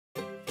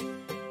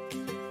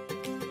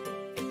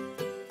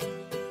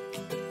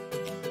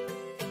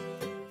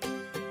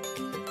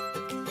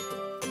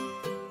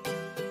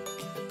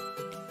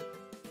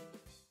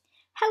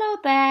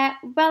there,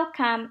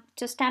 welcome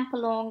to Stamp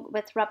Along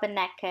with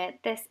Rubbernecker.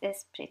 This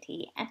is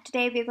Preeti, and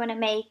today we're going to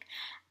make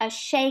a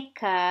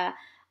shaker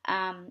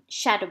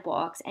shadow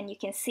box, and you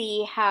can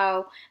see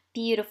how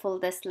beautiful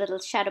this little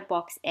shadow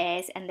box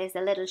is, and there's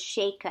a little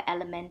shaker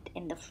element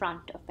in the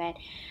front of it.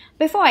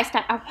 Before I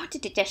start, I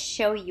wanted to just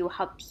show you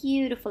how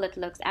beautiful it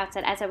looks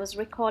outside. As I was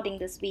recording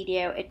this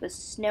video, it was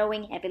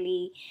snowing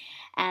heavily,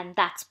 and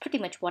that's pretty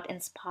much what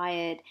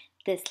inspired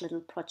this little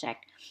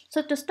project.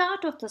 So to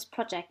start off this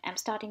project, I'm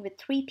starting with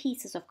 3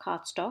 pieces of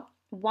cardstock.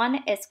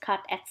 One is cut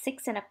at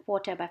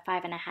 6¼ by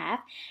 5½,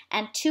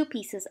 and 2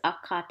 pieces are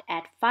cut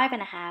at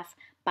 5½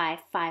 by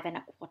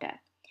 5¼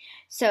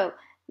 So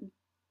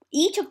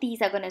each of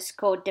these are going to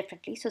score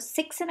differently. So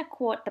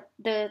 6¼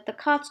 the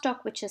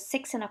cardstock, which is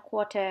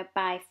 6¼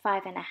 by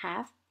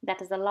 5½,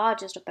 that is the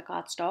largest of the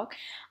cardstock,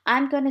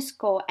 I'm going to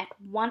score at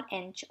 1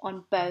 inch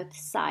on both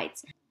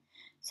sides.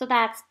 So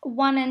that's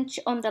 1 inch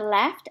on the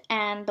left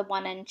and the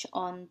 1 inch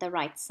on the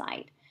right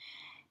side.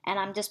 And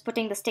I'm just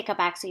putting the sticker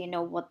back so you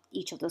know what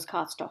each of those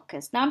cardstock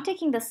is. Now I'm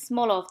taking the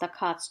smaller of the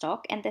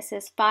cardstock, and this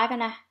is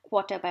 5¼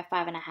 by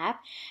 5½.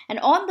 And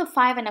on the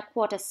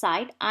 5¼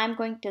 side, I'm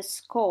going to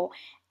score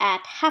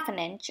at ½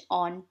 inch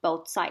on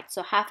both sides.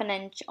 So ½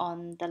 inch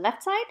on the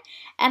left side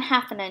and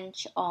 ½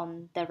 inch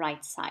on the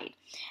right side.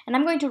 And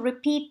I'm going to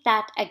repeat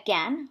that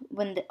again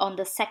on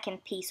the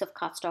second piece of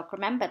cardstock.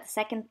 Remember, the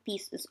second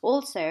piece is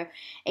also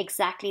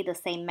exactly the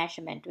same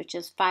measurement, which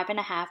is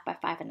 5½ by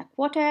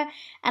 5¼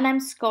 and I'm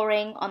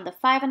scoring on the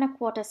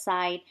 5¼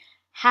 side,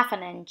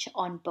 ½ inch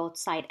on both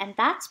sides. And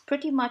that's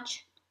pretty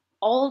much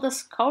all the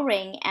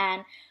scoring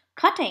and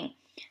cutting.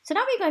 So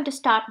now we're going to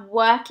start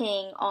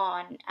working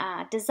on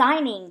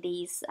designing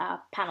these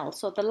panels.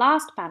 So the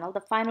last panel,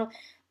 the final,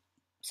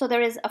 so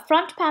there is a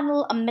front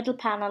panel, a middle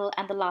panel,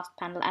 and the last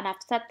panel, and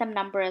I've set them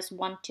number as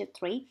 1, 2,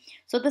 3.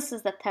 So this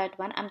is the third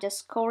one. I'm just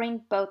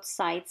scoring both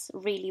sides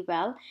really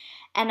well,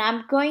 and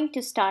I'm going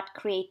to start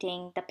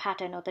creating the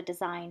pattern or the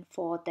design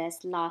for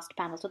this last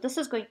panel. So this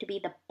is going to be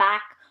the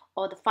back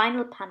or the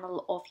final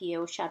panel of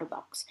your shadow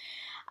box.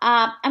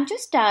 I'm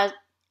just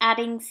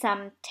adding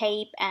some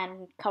tape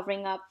and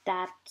covering up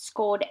that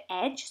scored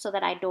edge so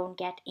that I don't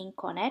get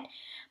ink on it.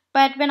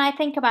 But when I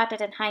think about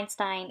it in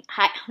hindsight,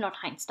 on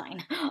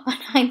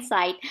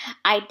hindsight,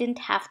 I didn't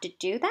have to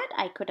do that.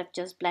 I could have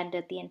just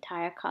blended the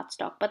entire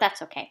cardstock, but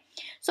that's okay.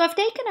 So I've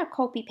taken a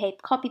copy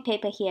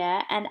paper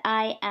here, and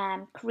I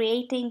am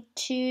creating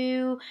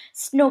 2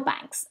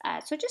 snowbanks.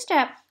 So just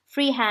a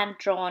freehand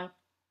drawn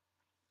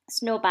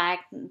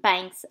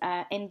snowbanks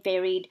in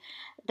varied.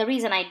 The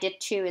reason I did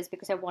 2 is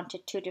because I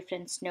wanted 2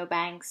 different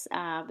snowbanks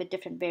with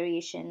different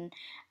variation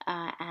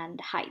and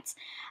heights.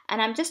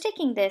 And I'm just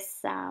taking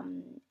this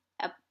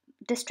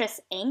distress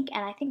ink,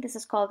 and I think this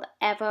is called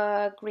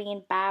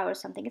Evergreen Die or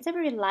something. It's a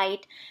very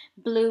light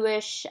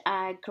bluish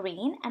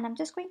green, and I'm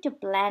just going to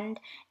blend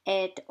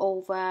it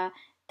over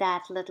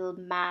that little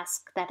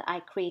mask that I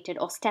created,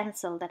 or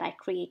stencil that I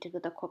created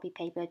with the copy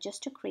paper,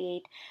 just to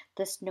create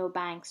the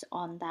snowbanks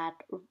on that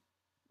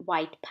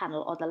white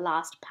panel or the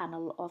last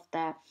panel of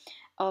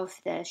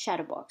the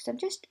shadow box. I'm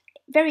just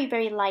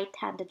very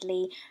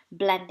light-handedly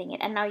blending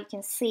it, and now you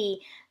can see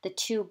the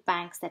 2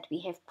 banks that we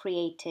have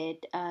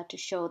created to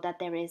show that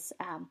there is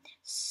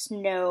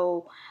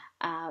snow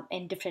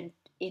in different,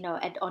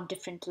 on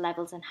different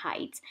levels and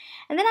heights.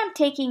 And then I'm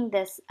taking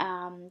this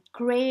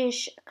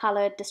grayish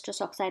colored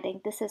distress oxide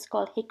ink. This is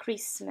called Hickory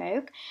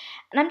Smoke,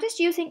 and I'm just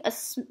using a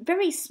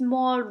very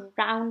small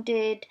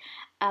rounded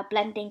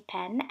blending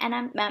pen, and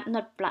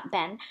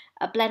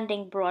a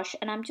blending brush,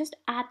 and I'm just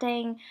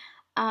adding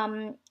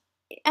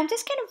I'm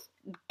just kind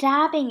of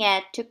dabbing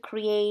it to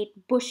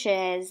create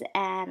bushes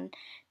and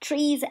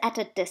trees at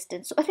a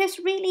distance. So there's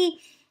really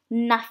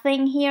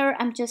nothing here.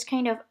 I'm just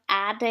kind of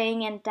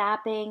adding and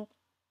dabbing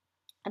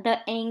the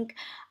ink,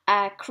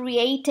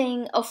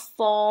 creating a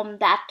form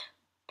that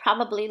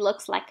probably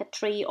looks like a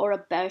tree or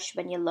a bush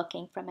when you're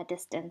looking from a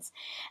distance.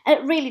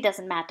 It really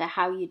doesn't matter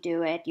how you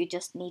do it. You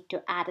just need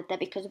to add it there,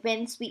 because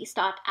once we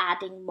start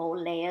adding more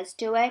layers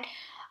to it,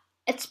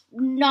 it's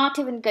not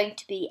even going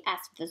to be as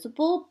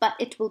visible, but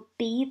it will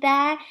be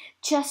there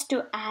just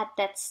to add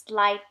that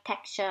slight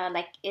texture.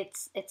 Like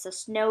it's a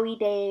snowy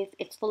day,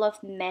 it's full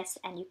of mist,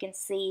 and you can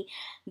see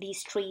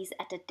these trees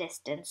at a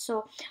distance.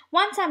 So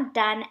once I'm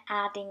done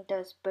adding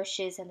those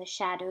bushes and the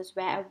shadows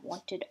where I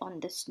wanted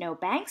on the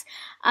snowbanks,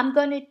 I'm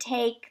going to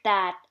take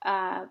that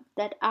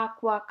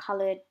aqua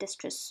colored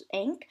distress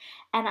ink,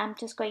 and I'm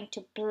just going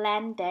to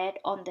blend it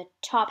on the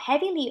top,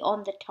 heavily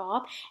on the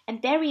top,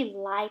 and very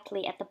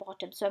lightly at the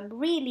bottom. So I'm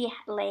really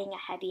laying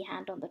a heavy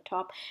hand on the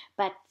top,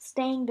 but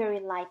staying very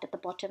light at the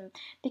bottom,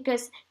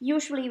 because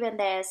usually when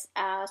there's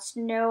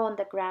snow on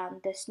the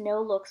ground, the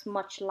snow looks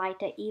much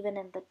lighter even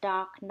in the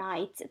dark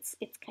nights. It's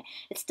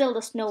still,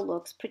 the snow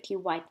looks pretty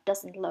white,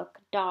 doesn't look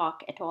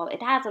dark at all.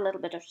 It has a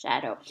little bit of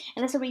shadow,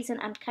 and that's the reason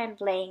I'm kind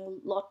of laying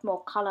a lot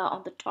more color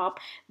on the top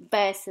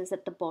versus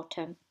at the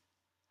bottom.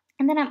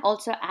 And then I'm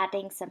also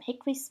adding some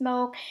hickory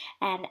smoke,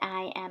 and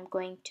I am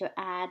going to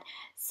add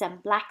some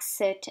black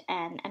soot,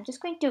 and I'm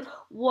just going to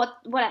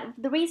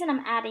the reason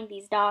I'm adding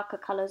these darker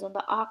colors on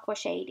the aqua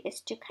shade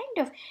is to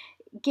kind of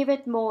give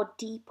it more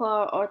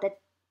deeper, or the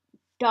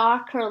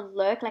darker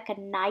look, like a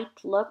night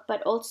look,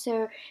 but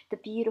also the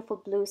beautiful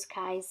blue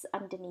skies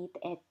underneath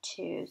it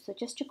too. So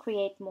just to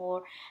create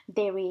more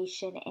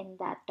variation in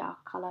that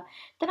dark color.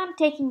 Then I'm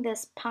taking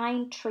this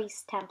pine tree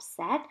stem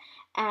set,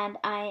 and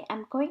I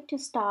am going to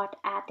start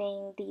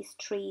adding these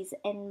trees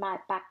in my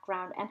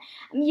background, and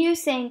I'm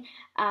using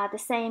the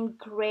same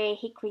gray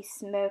hickory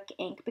smoke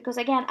ink, because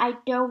again, I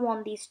don't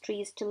want these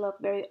trees to look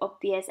very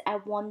obvious. I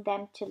want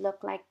them to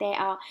look like they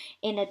are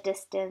in a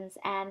distance,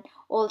 and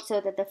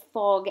also that the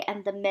fog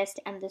and the mist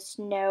and the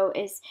snow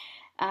is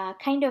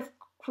kind of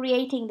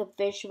creating the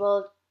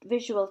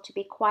visual to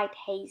be quite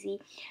hazy.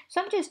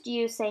 So I'm just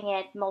using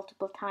it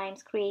multiple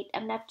times.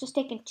 And I've just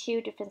taken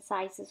two different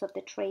sizes of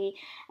the tree,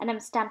 and I'm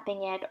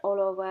stamping it all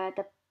over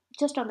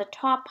just on the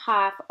top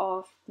half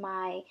of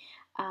my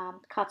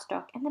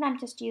cardstock. And then I'm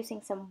just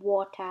using some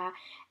water,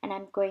 and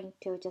I'm going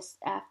to just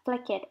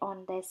flick it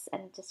on this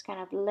and just kind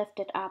of lift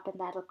it up, and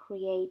that'll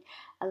create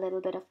a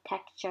little bit of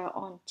texture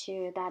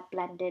onto that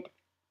blended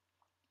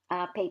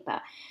paper.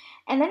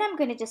 And then I'm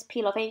going to just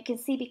peel off, and you can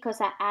see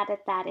because I added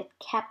that, it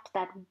kept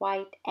that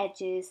white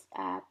edges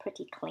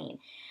pretty clean.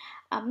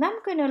 Now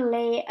I'm going to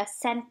lay a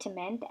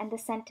sentiment, and the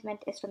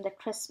sentiment is from the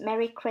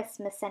Merry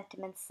Christmas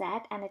sentiment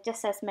set, and it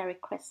just says Merry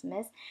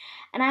Christmas.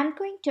 And I'm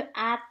going to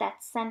add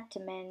that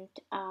sentiment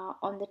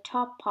on the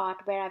top part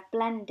where I've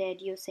blended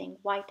using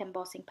white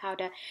embossing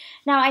powder.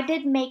 Now I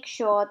did make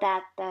sure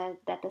that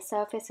the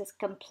surface is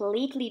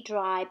completely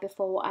dry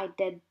before I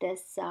did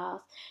this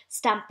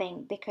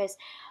stamping, because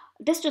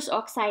distress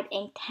oxide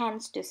ink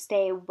tends to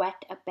stay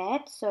wet a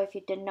bit, so if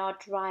you did not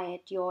dry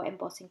it, your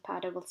embossing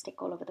powder will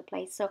stick all over the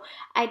place. So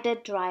I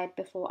did dry it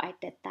before I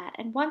did that.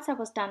 And once I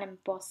was done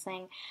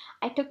embossing,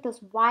 I took this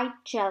white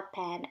gel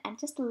pen and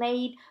just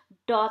laid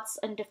dots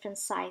in different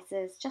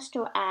sizes, just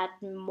to add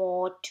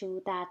more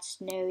to that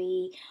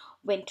snowy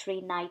wintry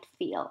night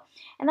feel.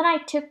 And then I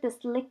took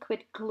this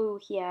liquid glue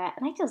here,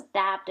 and I just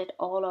dabbed it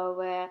all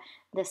over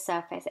the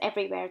surface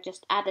everywhere,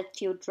 just added a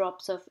few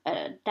drops of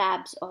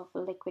dabs of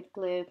liquid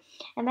glue.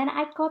 And then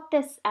I got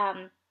this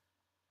I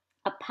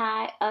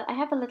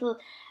have a little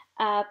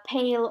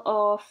pail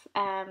of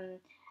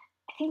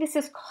I think this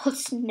is called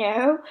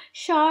snow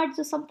shards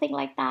or something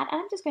like that, and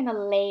I'm just going to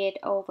lay it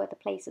over the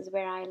places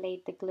where I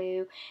laid the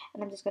glue,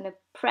 and I'm just going to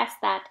press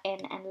that in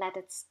and let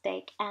it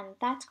stick, and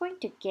that's going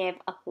to give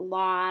a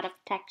lot of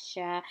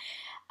texture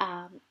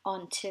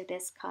onto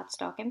this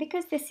cardstock. And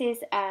because this is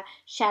a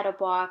shadow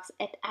box,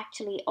 it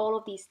actually, all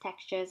of these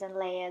textures and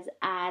layers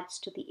adds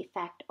to the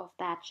effect of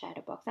that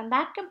shadow box. And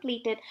that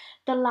completed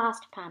the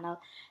last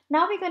panel.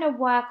 Now we're going to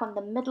work on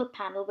the middle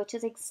panel, which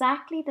is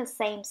exactly the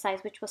same size,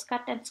 which was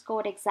cut and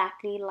scored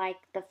exactly like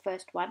the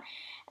first one.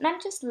 And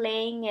I'm just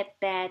laying it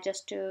there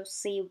just to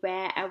see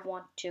where I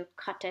want to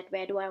cut it,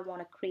 where do I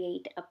want to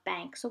create a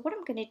bank. So what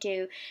I'm going to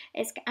do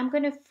is I'm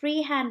going to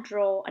freehand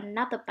draw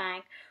another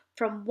bank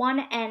from one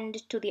end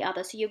to the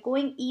other. So you're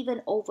going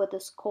even over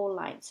the score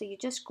line. So you're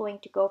just going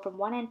to go from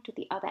one end to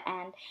the other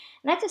end.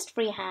 And I just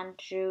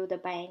freehand drew the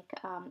bank,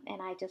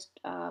 and I just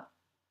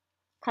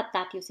cut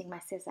that using my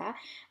scissor.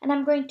 And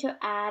I'm going to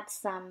add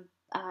some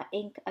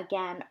ink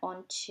again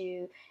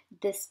onto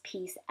this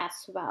piece as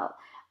well.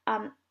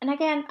 And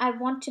again, I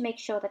want to make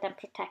sure that I'm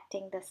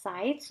protecting the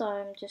side, so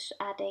I'm just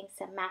adding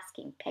some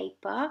masking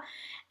paper,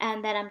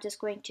 and then I'm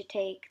just going to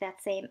take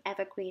that same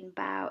evergreen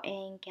bow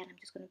ink, and I'm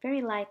just going to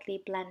very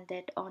lightly blend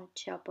it on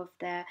top of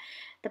the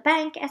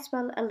bank, as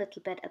well a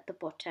little bit at the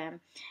bottom.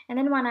 And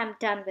then when I'm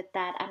done with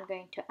that, I'm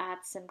going to add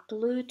some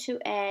glue to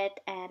it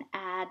and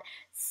add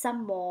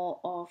some more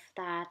of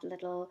that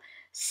little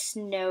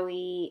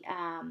snowy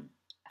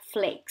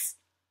flakes.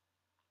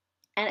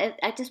 And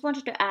I just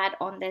wanted to add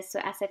on this, so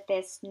as if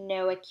there's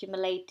snow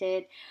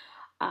accumulated,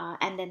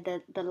 and then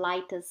the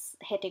light is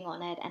hitting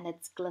on it and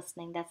it's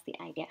glistening. That's the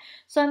idea.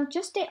 So I'm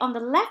just on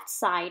the left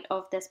side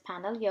of this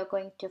panel, you're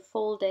going to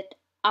fold it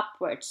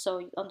upwards.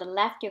 So on the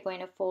left, you're going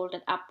to fold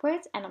it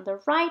upwards, and on the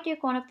right, you're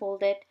going to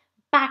fold it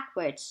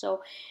backwards.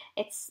 So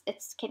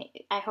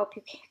I hope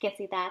you can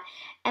see that.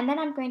 And then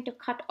I'm going to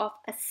cut off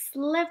a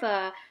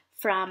sliver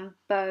from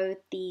both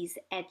these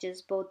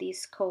edges, both these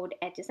scored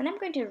edges, and I'm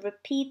going to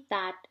repeat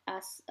that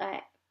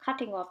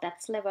cutting off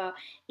that sliver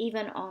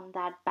even on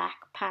that back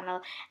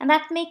panel, and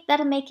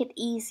that'll make it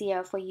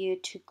easier for you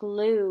to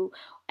glue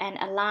and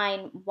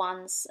align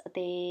once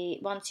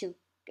you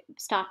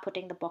start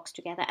putting the box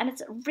together. And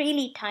it's a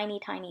really tiny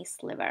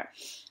sliver,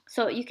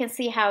 so you can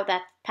see how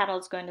that panel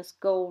is going to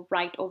go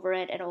right over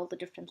it and all the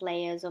different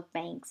layers of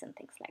banks and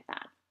things like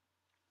that.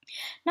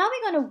 Now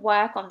we're going to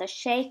work on the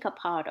shaker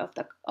part of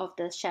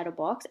the shadow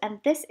box, and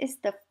this is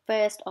the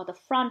first, or the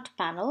front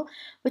panel,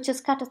 which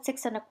is cut at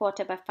 6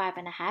 1/4 by 5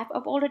 1/2.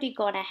 I've already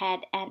gone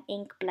ahead and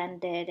ink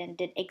blended and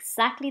did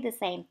exactly the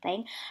same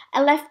thing.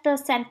 I left the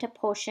center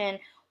portion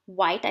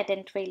white. I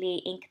didn't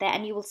really ink there,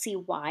 and you will see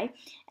why.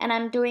 And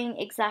I'm doing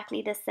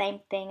exactly the same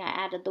thing. I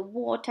added the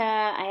water,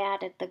 I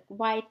added the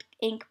white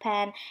ink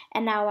pen,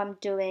 and now I'm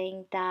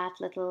doing that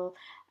little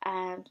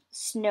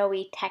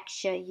snowy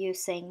texture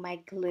using my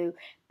glue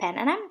pen.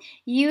 And I'm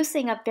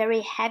using a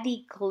very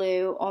heavy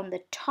glue on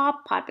the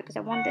top part because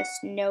I want the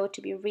snow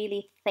to be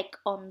really thick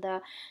on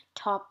the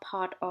top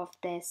part of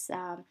the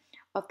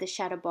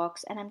shadow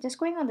box. And I'm just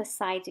going on the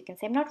sides. You can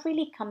see I'm not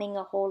really coming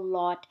a whole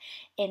lot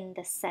in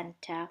the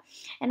center.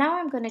 And now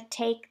I'm going to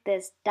take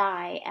this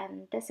die,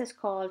 and this is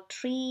called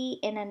Tree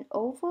in an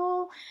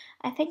Oval.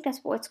 I think that's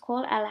what it's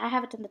called. I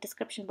have it in the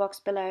description box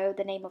below,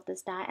 the name of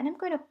this die, and I'm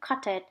going to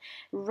cut it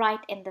right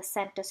in the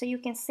center. So you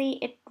can see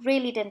it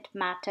really didn't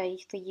matter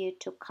for you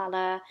to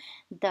color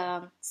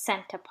the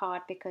center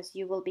part because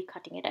you will be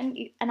cutting it.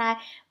 And I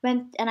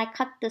went and I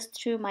cut this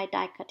through my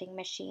die cutting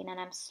machine, and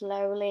I'm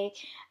slowly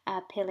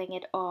peeling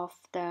it off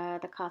the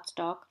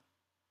cardstock.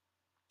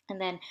 And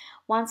then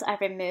once I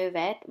remove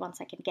it, once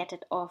I can get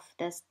it off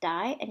this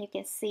die, and you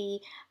can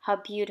see how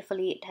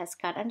beautifully it has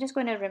cut. I'm just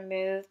going to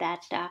remove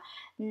that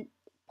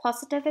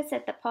positive, is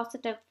it the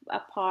positive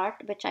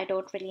part, which I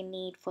don't really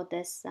need for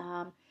this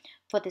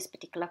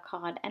particular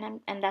card,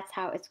 and that's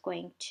how it's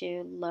going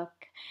to look,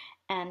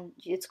 and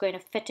it's going to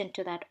fit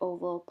into that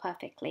oval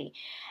perfectly.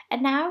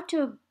 And now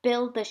to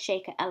build the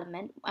shaker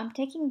element, I'm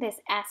taking this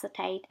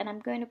acetate and I'm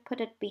going to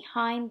put it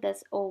behind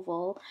this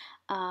oval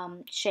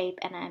shape,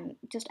 and I'm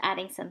just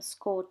adding some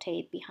score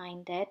tape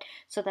behind it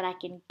so that I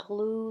can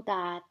glue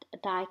that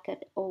die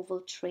cut oval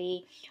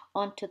tree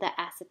onto the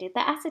acetate.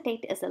 The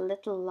acetate is a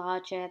little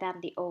larger than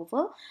the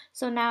oval,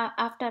 so now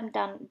after I'm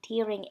done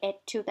adhering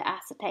it to the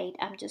acetate,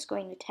 I'm just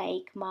going to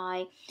take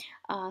my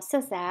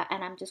scissor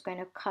and I'm just going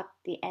to cut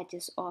the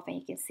edges off, and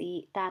you can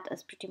see that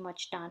is pretty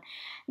much done.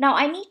 Now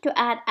I need to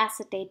add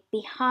acetate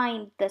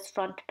behind this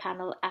front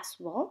panel as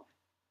well.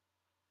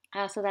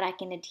 So that I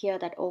can adhere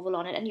that oval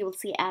on it, and you will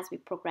see as we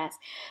progress.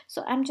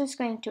 So I'm just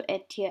going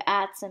to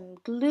add some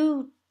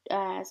glue,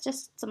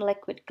 just some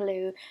liquid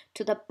glue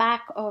to the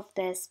back of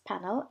this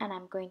panel, and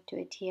I'm going to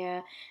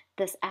adhere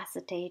this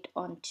acetate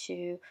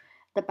onto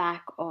the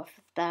back of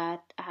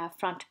that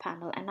front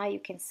panel. And now you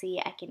can see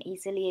I can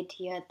easily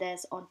adhere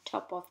this on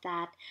top of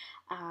that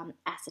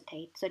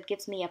acetate, so it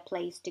gives me a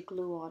place to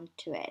glue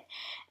onto it.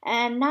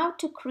 And now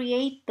to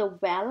create the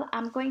well,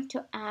 I'm going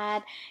to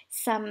add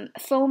some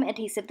foam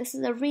adhesive. This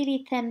is a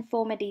really thin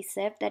foam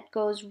adhesive that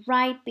goes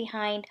right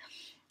behind,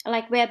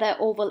 like where the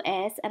oval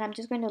is, and I'm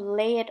just going to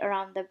lay it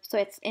around so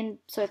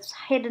it's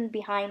hidden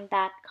behind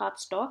that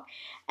cardstock.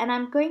 And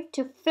I'm going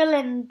to fill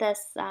in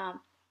this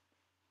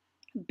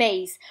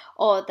base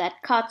or that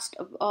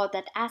or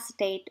that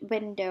acetate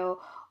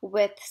window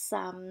with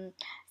some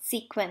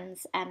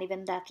sequins and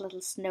even that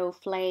little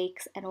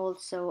snowflakes and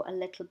also a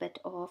little bit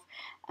of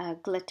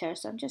glitter.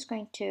 So I'm just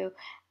going to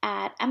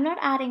add, I'm not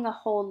adding a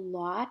whole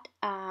lot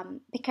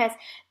because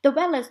the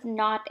well is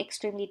not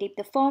extremely deep.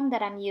 The foam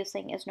that I'm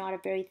using is not a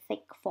very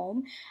thick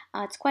foam.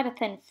 It's quite a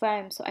thin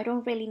foam, so I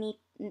don't really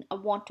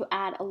want to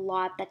add a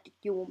lot that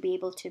you won't be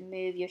able to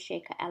move your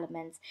shaker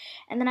elements.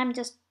 And then I'm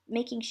just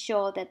making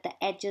sure that the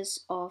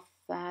edges of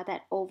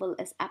that oval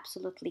is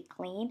absolutely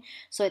clean,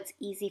 so it's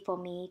easy for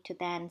me to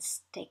then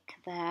stick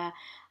the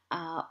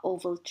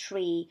oval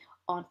tree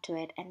onto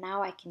it. And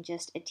now I can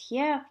just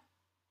adhere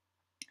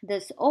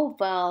this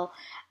oval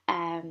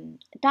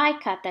die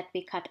cut that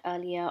we cut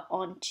earlier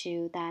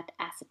onto that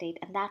acetate,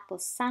 and that will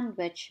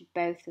sandwich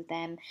both of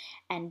them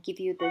and give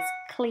you this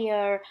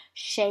clear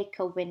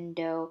shaker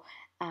window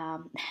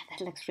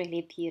that looks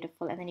really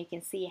beautiful. And then you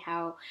can see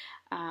how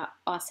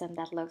awesome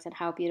that looks and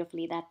how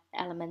beautifully that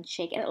element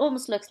shake, and it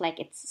almost looks like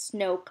it's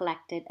snow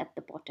collected at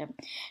the bottom.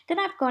 Then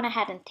I've gone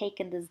ahead and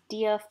taken this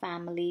Deer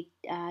Family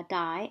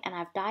die, and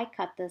I've die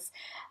cut this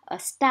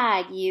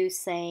stag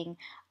using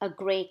a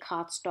gray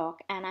cardstock,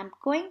 and I'm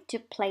going to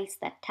place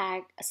that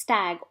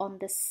stag on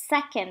the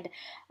second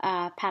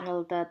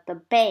panel,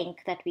 the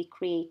bank that we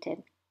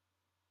created.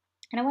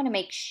 And I want to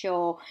make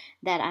sure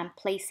that I'm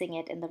placing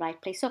it in the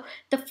right place. So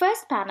the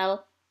first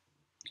panel,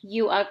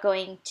 you are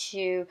going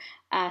to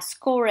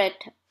score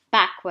it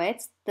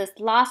backwards. This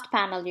last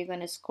panel, you're going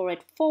to score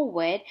it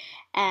forward.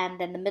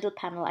 And then the middle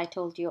panel, I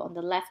told you, on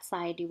the left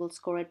side, you will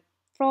score it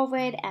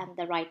forward, and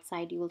the right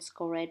side, you will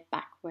score it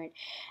backward.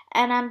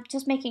 And I'm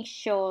just making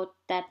sure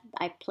that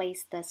I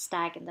place the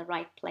stag in the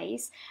right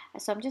place.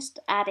 So I'm just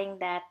adding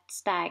that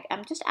stag.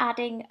 I'm just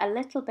adding a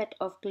little bit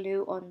of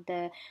glue on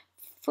the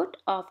foot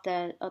of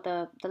the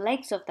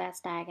legs of that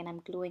stag, and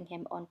I'm gluing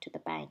him onto the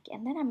bank.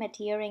 And then I'm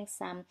adhering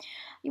some,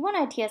 you want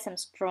to adhere some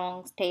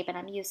strong tape, and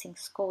I'm using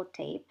score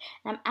tape,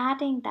 and I'm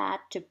adding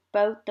that to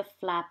both the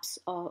flaps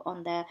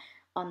on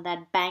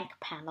that bank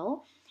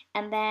panel.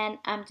 And then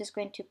I'm just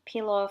going to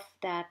peel off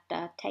that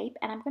tape,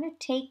 and I'm going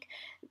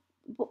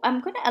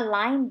to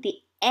align the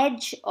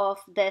edge of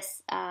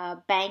this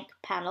bank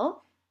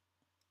panel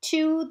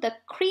to the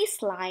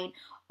crease line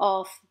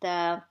of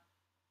the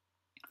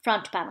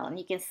front panel, and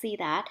you can see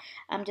that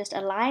I'm just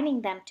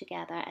aligning them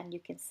together, and you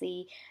can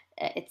see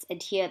it's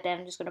adhered. Then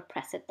I'm just going to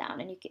press it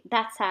down, and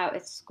that's how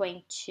it's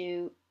going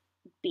to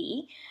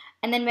be.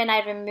 And then when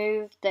I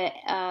remove the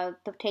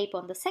tape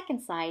on the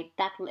second side,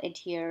 that will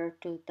adhere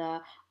to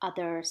the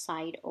other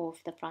side of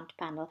the front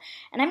panel.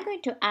 And I'm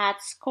going to add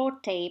score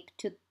tape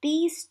to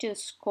these two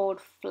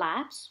scored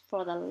flaps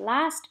for the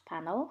last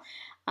panel.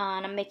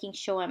 And I'm making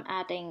sure I'm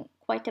adding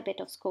quite a bit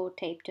of score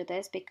tape to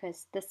this,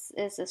 because this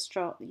is a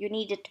strong, you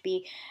need it to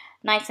be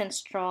nice and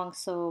strong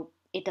so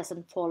it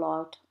doesn't fall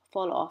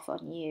off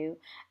on you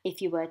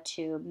if you were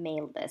to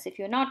mail this. If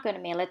you're not going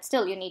to mail it,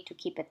 still you need to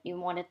keep it, you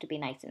want it to be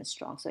nice and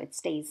strong so it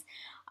stays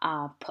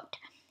put.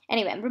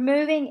 Anyway, I'm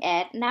removing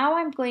it. Now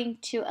I'm going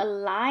to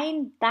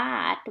align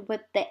that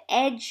with the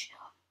edge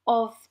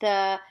of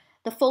the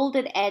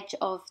folded edge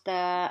of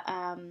the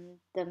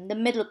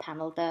middle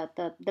panel,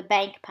 the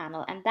bank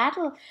panel, and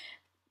that'll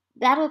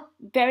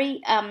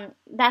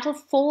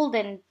fold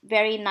in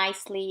very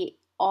nicely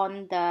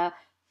on the,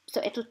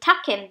 so it'll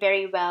tuck in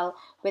very well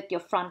with your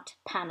front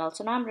panel.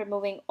 So now I'm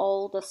removing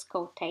all the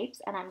score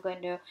tapes and I'm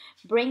going to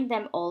bring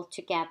them all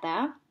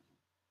together,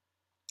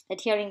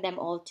 adhering them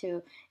all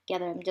together.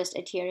 I'm just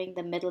adhering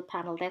the middle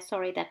panel there.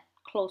 Sorry, that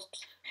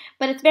closed,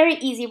 but it's very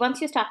easy.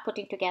 Once you start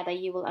putting together,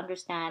 you will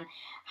understand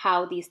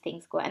how these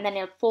things go. And then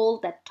you'll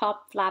fold that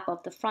top flap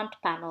of the front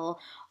panel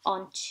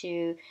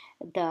onto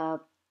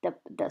the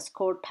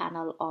scored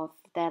panel of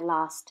the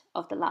last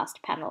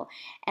panel,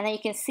 and then you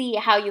can see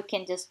how you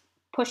can just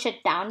push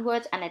it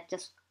downwards and it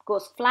just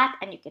goes flat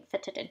and you can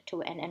fit it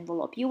into an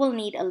envelope. You will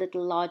need a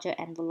little larger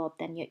envelope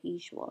than your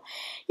usual.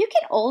 You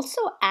can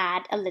also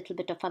add a little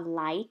bit of a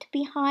light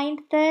behind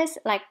this.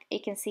 Like you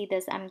can see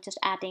this, I'm just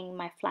adding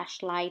my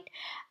flashlight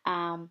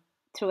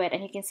through it,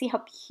 and you can see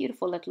how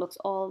beautiful it looks,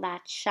 all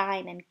that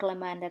shine and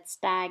glimmer and that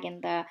stag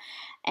in the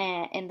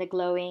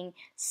glowing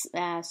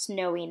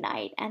snowy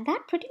night. And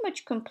that pretty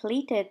much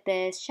completed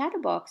this shadow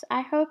box.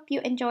 I hope you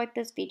enjoyed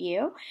this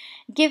video.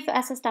 Give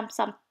us a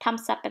thumbs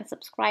up and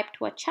subscribe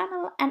to our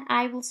channel, and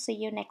I will see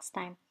you next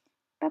time.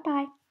 Bye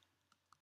bye.